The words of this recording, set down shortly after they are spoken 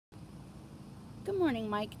Good morning,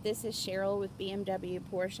 Mike. This is Cheryl with BMW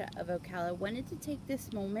Porsche of Ocala. Wanted to take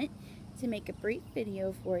this moment to make a brief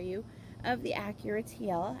video for you of the Acura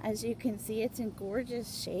TL. As you can see, it's in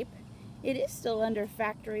gorgeous shape. It is still under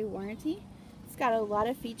factory warranty. It's got a lot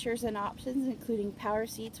of features and options, including power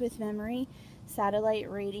seats with memory, satellite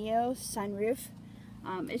radio, sunroof.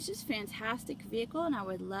 It's just a fantastic vehicle, and I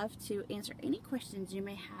would love to answer any questions you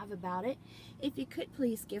may have about it. If you could,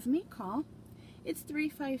 please give me a call. It's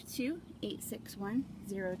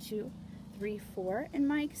 352-861-0234, and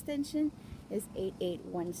my extension is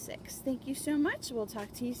 8816. Thank you so much. We'll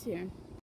talk to you soon.